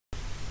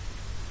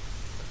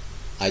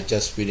I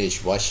just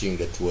finished watching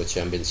the Tour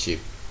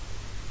Championship,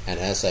 and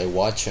as I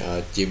watch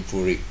Jim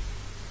Furyk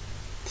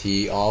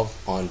tee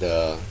off on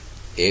the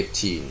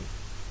 18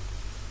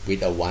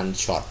 with a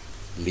one-shot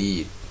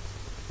lead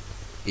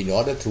in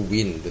order to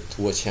win the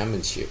Tour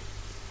Championship,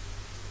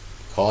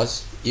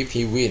 because if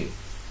he win,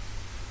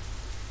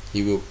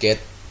 he will get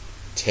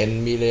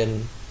 $10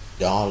 million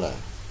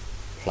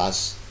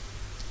plus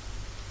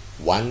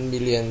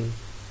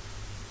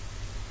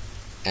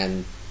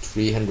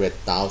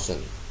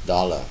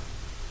 $1,300,000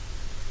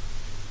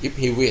 if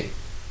he win.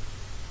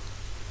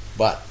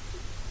 But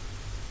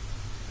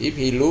if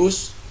he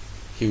lose,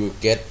 he will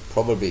get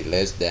probably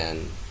less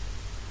than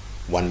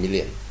 1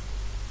 million.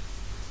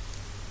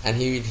 And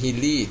he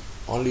lead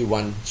only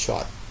one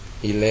shot.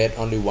 He led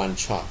only one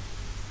shot.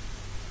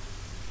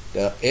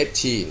 The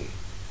 18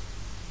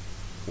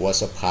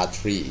 was a par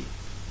 3,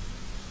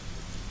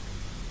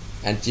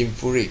 and Jim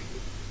Furyk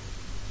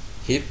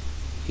hit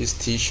his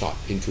tee shot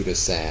into the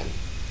sand,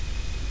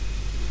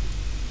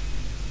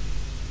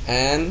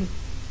 and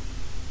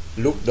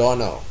Luke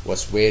Donald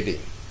was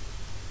waiting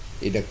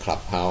in the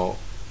clubhouse,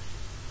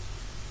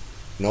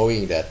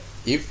 knowing that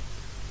if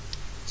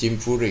Jim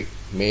Furyk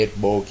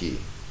made bogey,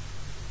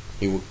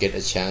 he would get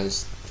a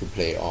chance to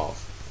play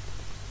off.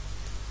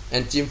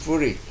 And Jim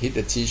Furyk hit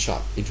the tee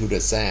shot into the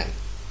sand,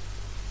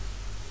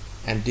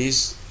 and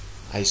this,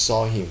 I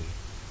saw him.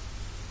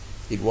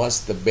 It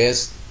was the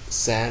best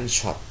sand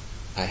shot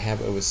I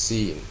have ever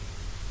seen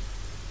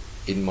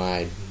in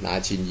my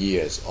 19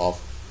 years of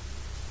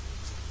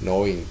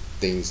knowing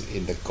things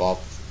in the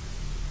golf.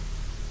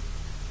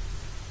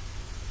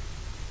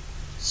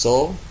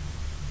 So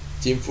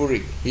Jim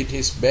Furyk hit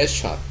his best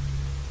shot,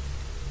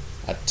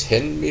 a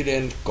 10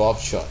 million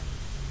golf shot,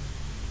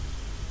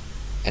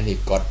 and he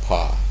got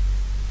par.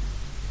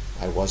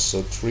 I was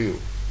so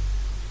thrilled.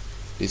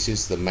 This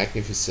is the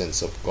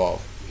magnificence of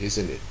golf,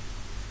 isn't it?